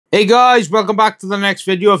Hey guys, welcome back to the next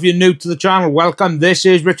video. If you're new to the channel, welcome. This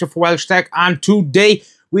is Richard for WELSHYTECH, and today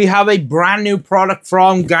we have a brand new product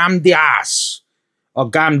from Gamdias.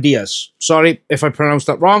 Or Gamdias. Sorry if I pronounced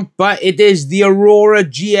that wrong, but it is the AURA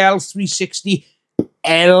GL360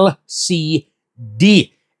 LCD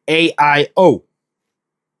AIO.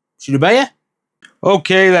 Should you buy it?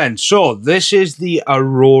 Okay then, so this is the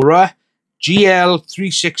AURA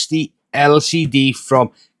GL360 LCD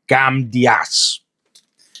from Gamdias.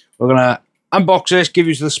 We're going to unbox this, give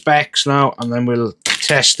you the specs now, and then we'll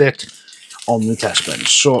test it on the test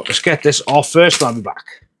bench. So let's get this off first, and I'll be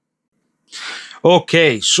back.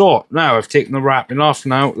 Okay, so now I've taken the wrapping off.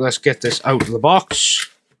 Now let's get this out of the box.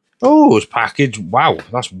 Oh, it's packaged. Wow,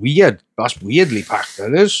 that's weird. That's weirdly packed,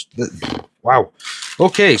 that is. Wow.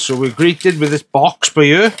 Okay, so we're greeted with this box by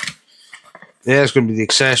here. There's going to be the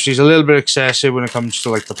accessories. A little bit excessive when it comes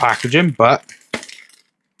to like the packaging, but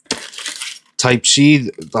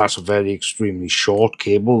Type-C, that's a very extremely short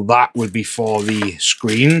cable. That would be for the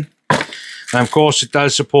screen. And of course it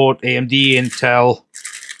does support AMD, Intel,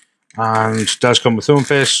 and does come with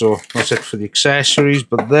thermopaste, so that's it for the accessories.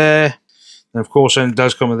 But there, and of course it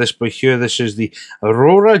does come with this by here. This is the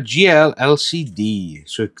AURA GL LCD.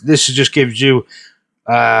 So this just gives you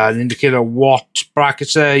an indicator of what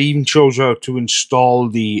brackets there. It even shows you how to install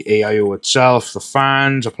the AIO itself, the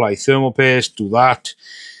fans, apply thermopaste, do that.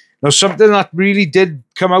 Now, something that really did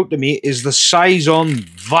come out to me is the size on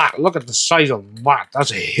that. Look at the size of that.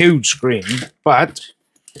 That's a huge screen. But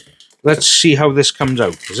let's see how this comes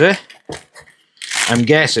out, is it? I'm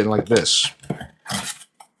guessing like this.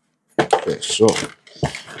 Okay, so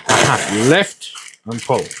lift and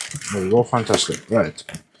pull. There we go, fantastic. Right.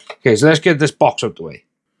 Okay, so let's get this box out the way.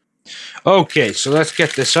 Okay, so let's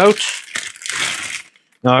get this out.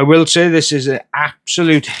 Now, I will say this is an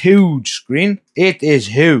absolute huge screen. It is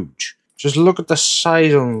huge. Just look at the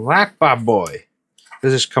size of that bad boy.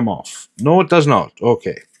 Does this come off? No, it does not.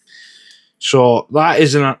 Okay. So, that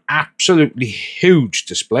is an absolutely huge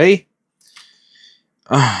display.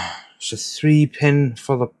 It's a 3-pin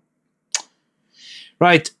for the...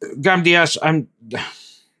 Right, Gamdias,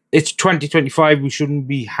 it's 2025. We shouldn't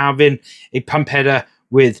be having a pump header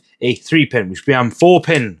with a 3-pin. We should be having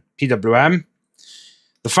 4-pin PWM.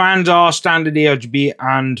 The fans are standard ARGB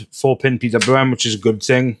and 4-pin PWM, which is a good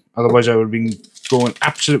thing. Otherwise, I would have been going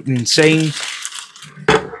absolutely insane.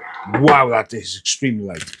 Wow, that is extremely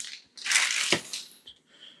light.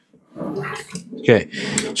 Okay,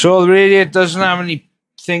 so the radiator doesn't have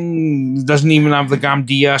anything, doesn't even have the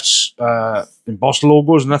Gamdias embossed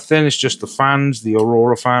logos, nothing. It's just the fans, the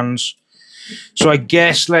AURA fans. So I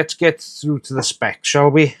guess let's get through to the specs,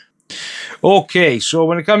 shall we? Okay, so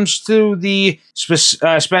when it comes to the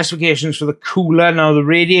specifications for the cooler, now the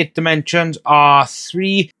radiator dimensions are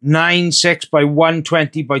 396 by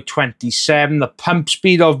 120 by 27. The pump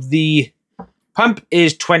speed of the pump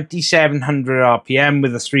is 2700 RPM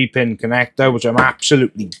with a 3-pin connector, which I'm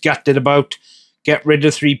absolutely gutted about. Get rid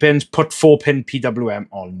of 3 pins, put 4-pin PWM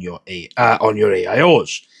on your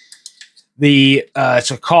AIOs. It's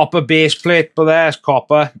a copper base plate, but there's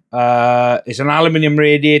copper. It's an aluminium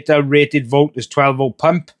radiator. Rated volt is 12-volt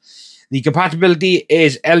pump. The compatibility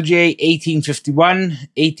is LGA 1851,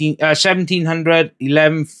 1700,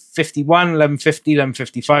 1151, 1150,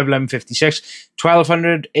 1155, 1156,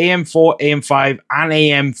 1200, AM4, AM5, and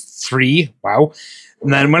AM3. Wow.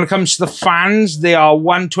 And then when it comes to the fans, they are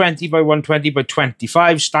 120 by 120 by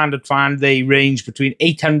 25 standard fan. They range between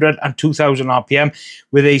 800 and 2000 RPM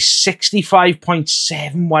with a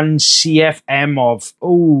 65.71 CFM of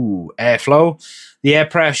airflow. The air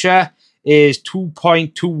pressure is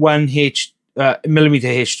 2.21 millimeter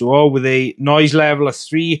H2O with a noise level of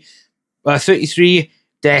 33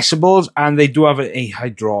 decibels, and they do have a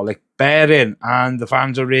hydraulic bearing, and the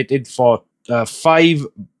fans are rated for 12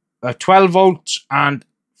 volts and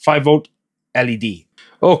 5 volt LED.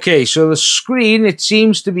 Okay, so the screen, it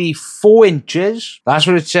seems to be 4 inches. That's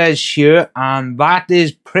what it says here, and that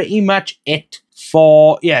is pretty much it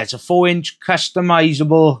for, yeah, it's a 4-inch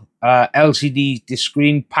customizable LCD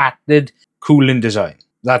screen patented cooling design.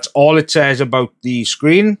 That's all it says about the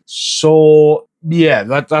screen. So, yeah,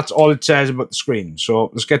 that's all it says about the screen.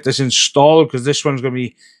 So let's get this installed, because this one's going to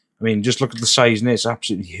be, I mean, just look at the size, and it's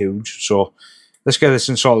absolutely huge. So let's get this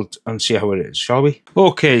installed and see how it is, shall we?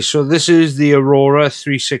 Okay, so this is the AURA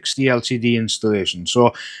 360 LCD installation.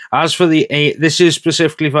 So as for this is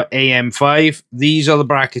specifically for AM5. These are the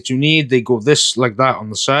brackets you need. They go this like that on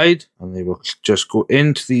the side, and they will just go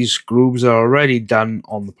into these grooves that are already done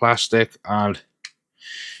on the plastic and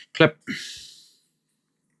clip.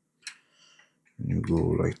 You go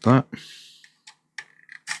like that.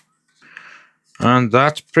 And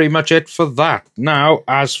that's pretty much it for that. Now,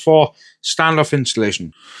 as for standoff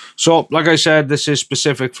installation. So, like I said, this is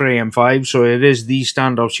specific for AM5, so it is these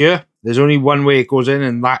standoffs here. There's only one way it goes in,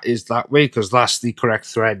 and that is that way, because that's the correct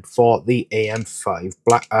thread for the AM5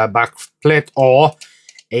 backplate, or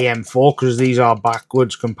AM4, because these are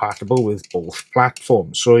backwards compatible with both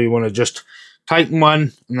platforms. So you want to just tighten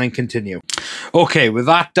one and then continue. Okay, with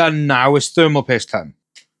that done now, it's thermal paste time.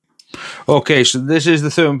 Okay, so this is the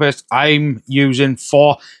thermal paste I'm using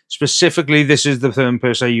for, specifically, this is the thermal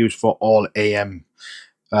paste I use for all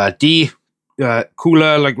AMD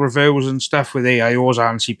cooler, like reviews and stuff with Aios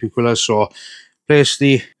and CPU coolers. So place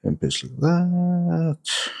the thermal paste like that,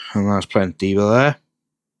 and that's plenty there.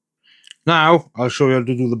 Now, I'll show you how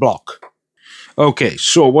to do the block. Okay,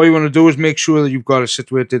 so what you want to do is make sure that you've got it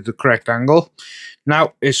situated at the correct angle.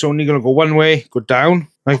 Now, it's only going to go one way, go down,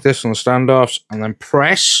 like this on the standoffs, and then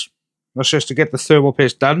press. That's just to get the thermal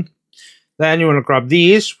paste done. Then you want to grab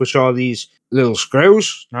these, which are these little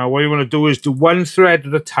screws. Now, what you want to do is do one thread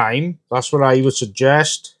at a time. That's what I would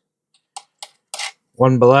suggest.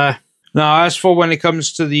 One by there. Now, as for when it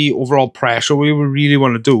comes to the overall pressure, what we really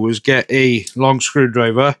want to do is get a long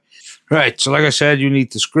screwdriver. Right, so like I said, you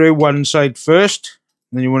need to screw one side first.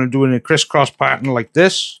 Then you want to do it in a crisscross pattern like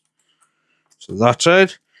this. So that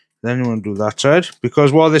side. Then you want to do that side,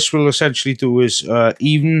 because what this will essentially do is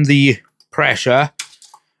even the pressure,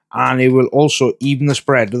 and it will also even the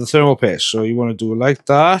spread of the thermal paste. So you want to do it like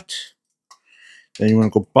that. Then you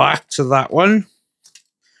want to go back to that one,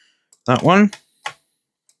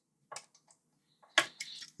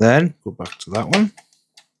 then go back to that one,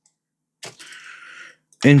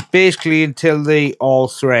 and basically until they all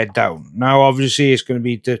thread down. Now, obviously, it's going to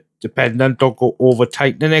be dependent. Don't go over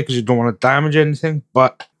tightening it because you don't want to damage anything.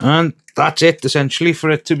 And that's it essentially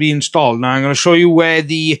for it to be installed. Now I'm going to show you where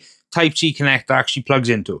the Type-C connector actually plugs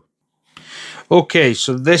into. Okay,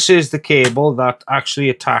 so this is the cable that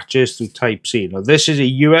actually attaches to Type-C. Now this is a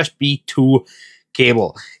USB 2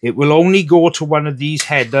 cable. It will only go to one of these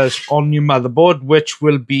headers on your motherboard, which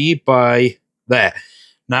will be by there.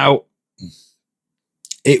 Now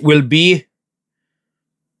it will be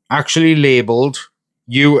actually labeled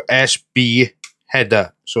USB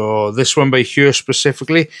header. So this one by here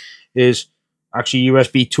specifically is actually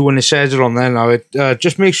USB 2, and it says it on there. Now it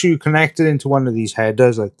just make sure you connect it into one of these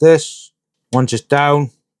headers like this. Once it's down,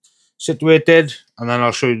 situated, and then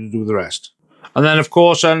I'll show you to do the rest. And then of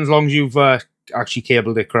course, and as long as you've actually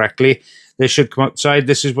cabled it correctly, this should come outside.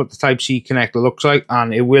 This is what the Type-C connector looks like,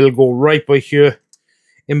 and it will go right by here,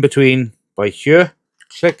 in between by here.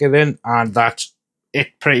 Click it in, and that's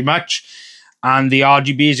it pretty much. And the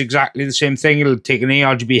RGB is exactly the same thing. It'll take an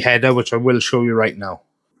ARGB header, which I will show you right now.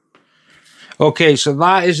 Okay, so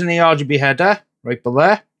that is an ARGB header right by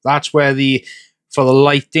there. That's where for the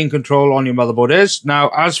lighting control on your motherboard is. Now,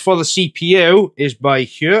 as for the CPU, is by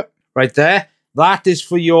here, right there. That is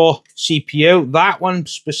for your CPU. That one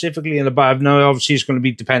specifically in above. Now, obviously, it's going to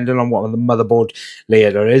be dependent on what the motherboard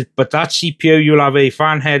layer there is. But that CPU, you'll have a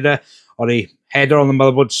fan header or a header on the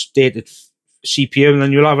motherboard stated CPU, and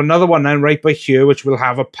then you'll have another one then right by here, which will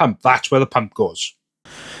have a pump. That's where the pump goes.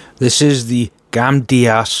 This is the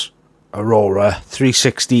Gamdias AURA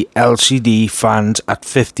 360 LCD fans at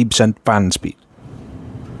 50% fan speed.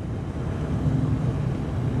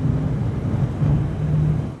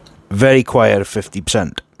 Very quiet at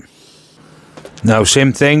 50%. Now,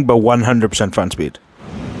 same thing, but 100% fan speed.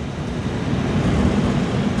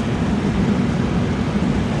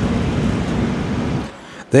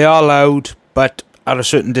 They are loud, but at a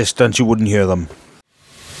certain distance you wouldn't hear them.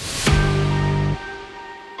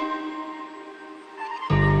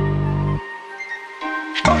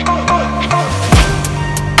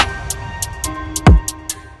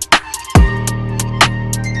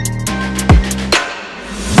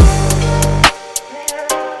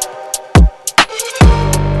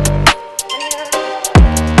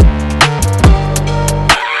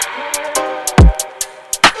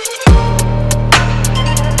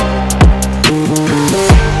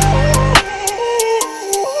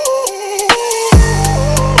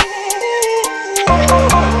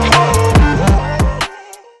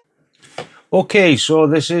 Okay, so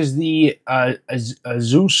this is the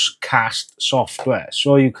Aios cast software.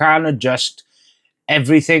 So you can adjust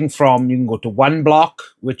everything from, you can go to one block,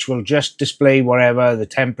 which will just display whatever the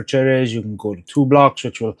temperature is. You can go to 2 blocks,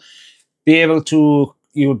 which will be able to,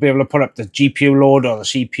 you'll be able to put up the GPU load or the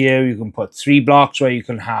CPU. You can put 3 blocks where you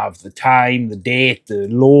can have the time, the date, the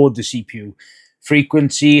load, the CPU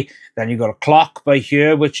frequency. Then you've got a clock by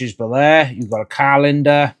here, which is by there. You've got a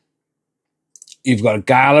calendar. You've got a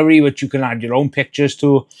gallery, which you can add your own pictures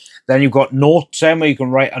to. Then you've got notes where you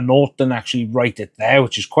can write a note and actually write it there,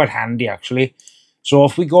 which is quite handy actually. So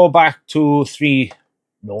if we go back to 3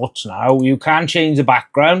 notes now, you can change the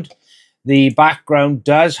background. The background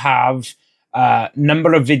does have a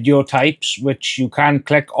number of video types which you can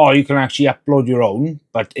click, or you can actually upload your own,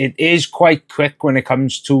 but it is quite quick when it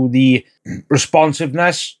comes to the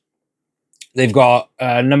responsiveness. They've got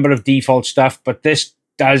a number of default stuff, but this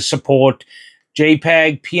does support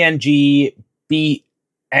JPEG, PNG,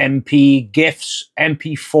 BMP, GIFs,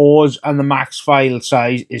 MP4s, and the max file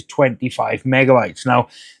size is 25 megabytes. Now,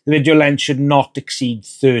 the video length should not exceed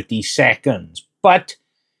 30 seconds, but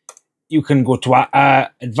you can go to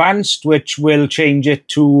advanced, which will change it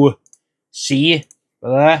to C.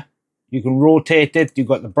 There. You can rotate it. You've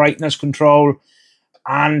got the brightness control,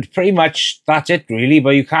 and pretty much that's it really.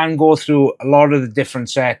 But you can go through a lot of the different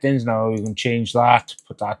settings. Now you can change that,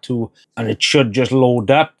 put that to, and it should just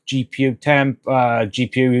load up. GPU temp,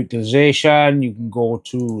 GPU utilization. You can go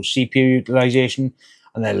to CPU utilization,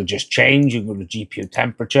 and then it'll just change. You can go to GPU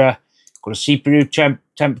temperature, go to CPU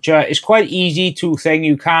temperature. It's quite easy to thing.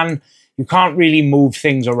 You can't really move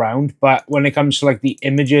things around, but when it comes to like the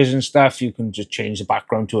images and stuff, you can just change the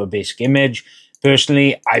background to a basic image.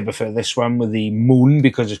 Personally, I prefer this one with the moon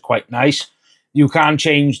because it's quite nice. You can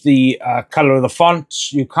change the color of the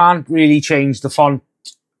fonts. You can't really change the font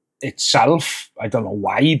itself. I don't know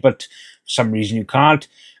why, but for some reason you can't.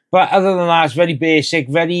 But other than that, it's very basic,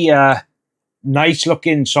 very nice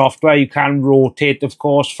looking software. You can rotate, of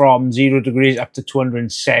course, from 0 degrees up to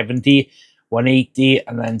 270. 180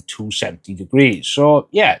 and then 270 degrees. So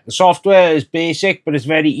yeah, the software is basic, but it's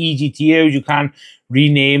very easy to use. You can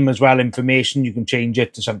rename as well information. You can change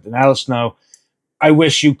it to something else. Now, I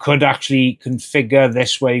wish you could actually configure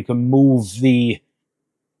this where you can move the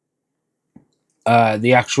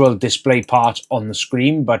actual display parts on the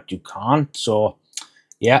screen, but you can't. So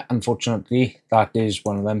yeah, unfortunately, that is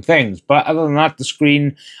one of them things. But other than that, the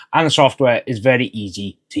screen and the software is very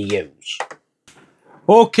easy to use.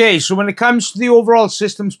 Okay, so when it comes to the overall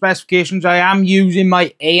system specifications, I am using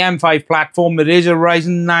my AM5 platform. It is a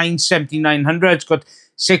Ryzen 9 7900. It's got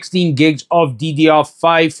 16 gigs of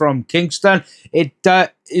DDR5 from Kingston. It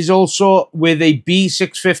is also with a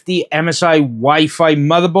B650 MSI Wi-Fi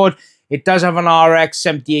motherboard. It does have an RX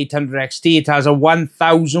 7800 XT. It has a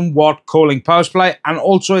 1000 watt cooling power supply, and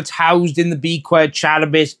also it's housed in the BQuad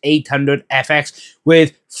Chatterbase 800 FX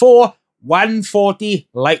with 4 140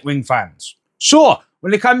 Lightwing fans. So,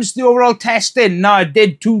 when it comes to the overall testing, now I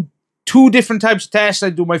did two different types of tests. I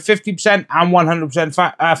do my 50% and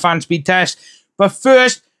 100% fan speed test. But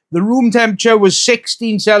first, the room temperature was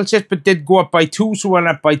 16 Celsius, but did go up by 2, so went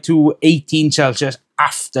up by 2, 18 Celsius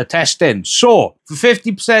after testing. So, for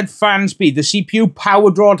 50% fan speed, the CPU power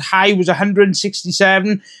draw high was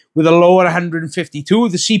 167 with a low at 152.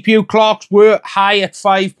 The CPU clocks were high at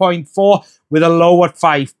 5.4 with a low at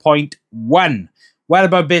 5.1. Well,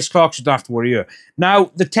 about base clocks, you don't have to worry here.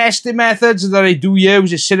 Now, the testing methods that I do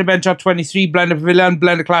use is Cinebench R23, Blender Pavilion,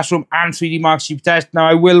 Blender Classroom, and 3D Mark CPU test. Now,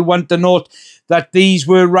 I will want to note that these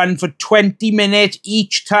were run for 20 minutes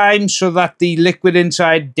each time so that the liquid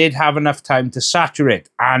inside did have enough time to saturate.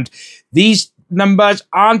 And these numbers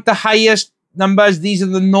aren't the highest numbers. These are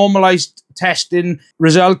the normalized testing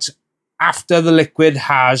results after the liquid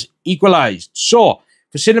has equalized. So,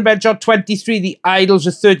 for Cinebench R23, the idles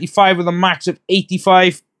are 35 with a max of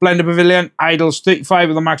 85. Blender Pavilion, idles 35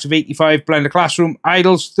 with a max of 85. Blender Classroom,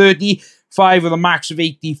 idles 35 with a max of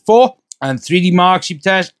 84. And 3D Mark CPU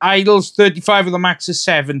test, idles 35 with a max of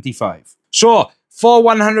 75. So, for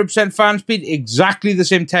 100% fan speed, exactly the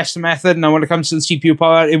same test method. Now, when it comes to the CPU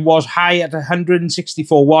power, it was high at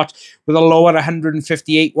 164 watts with a low at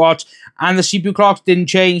 158 watts. And the CPU clocks didn't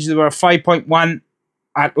change. They were 5.1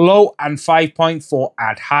 at low and 5.4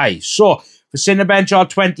 at high. So, for Cinebench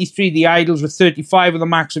R23, the idles were 35 with a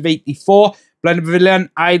max of 84. Blender Pavilion,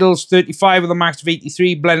 idles 35 with a max of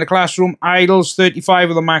 83. Blender Classroom, idles 35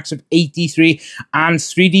 with a max of 83. And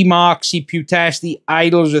 3D Mark CPU test, the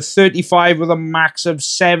idles are 35 with a max of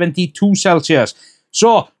 72 Celsius.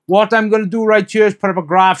 So, what I'm going to do right here is put up a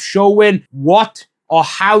graph showing what or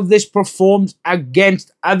how this performs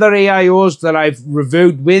against other AIOs that I've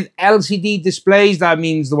reviewed with LCD displays. That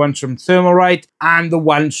means the ones from Thermalright and the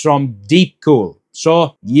ones from Deepcool.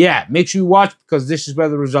 So, yeah, make sure you watch because this is where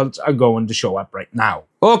the results are going to show up right now.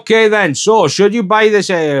 Okay, then. So, should you buy this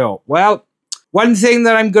AIO? Well, one thing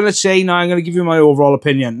that I'm going to say now, I'm going to give you my overall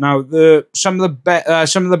opinion. Now, some of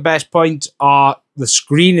the best points are The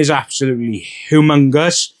screen is absolutely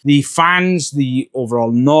humongous. The fans, the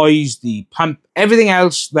overall noise, the pump, everything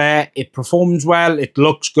else there, it performs well. It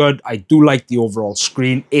looks good. I do like the overall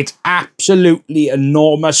screen. It's absolutely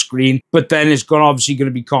enormous screen, but then it's obviously going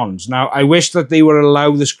to be cons. Now, I wish that they would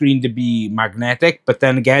allow the screen to be magnetic, but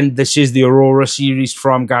then again, this is the Aurora series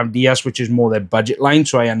from Gamdias, which is more their budget line,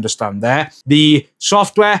 so I understand there. The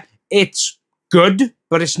software, it's good,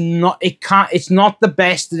 but it's not the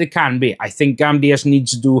best that it can be. I think Gamdias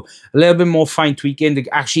needs to do a little bit more fine tweaking to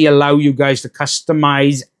actually allow you guys to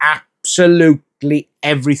customize absolutely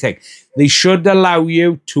everything. They should allow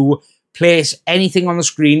you to place anything on the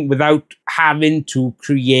screen without having to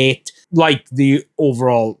create like the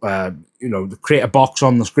overall create a box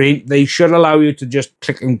on the screen. They should allow you to just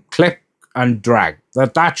click and drag.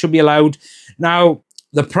 That should be allowed. Now,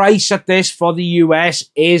 the price at this for the US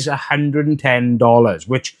is $110,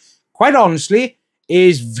 which quite honestly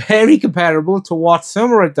is very comparable to what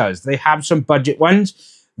Thermalright does. They have some budget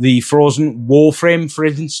ones. The Frozen Warframe, for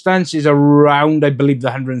instance, is around, I believe, the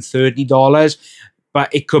 $130,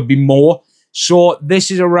 but it could be more. So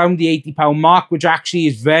this is around the £80 mark, which actually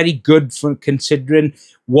is very good for considering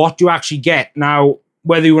what you actually get. Now,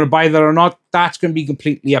 whether you want to buy that or not, that's going to be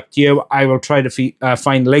completely up to you. I will try to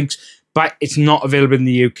find links, but it's not available in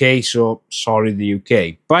the UK, so sorry, the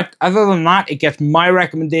UK. But other than that, it gets my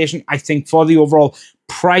recommendation. I think for the overall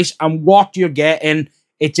price and what you're getting,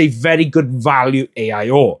 it's a very good value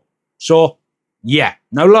AIO. So, yeah.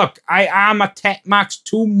 Now, look, I am at TechMax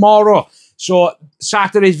tomorrow. So,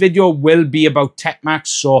 Saturday's video will be about TechMax.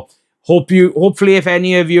 So, hopefully, if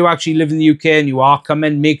any of you actually live in the UK and you are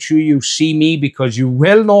coming, make sure you see me, because you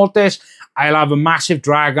will notice I'll have a massive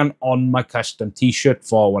dragon on my custom t-shirt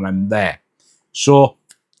for when I'm there. So,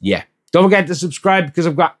 yeah. Don't forget to subscribe, because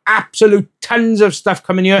I've got absolute tons of stuff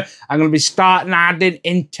coming here. I'm going to be starting adding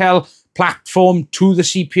Intel platform to the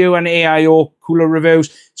CPU and AIO cooler reviews.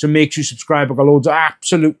 So make sure you subscribe. I've got loads of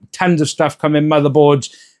absolute tons of stuff coming.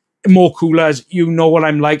 Motherboards, more coolers. You know what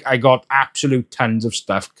I'm like. I got absolute tons of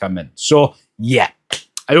stuff coming. So, yeah.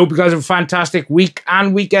 I hope you guys have a fantastic week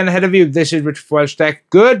and weekend ahead of you. This is Rich for WELSHYTECH.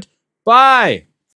 Goodbye.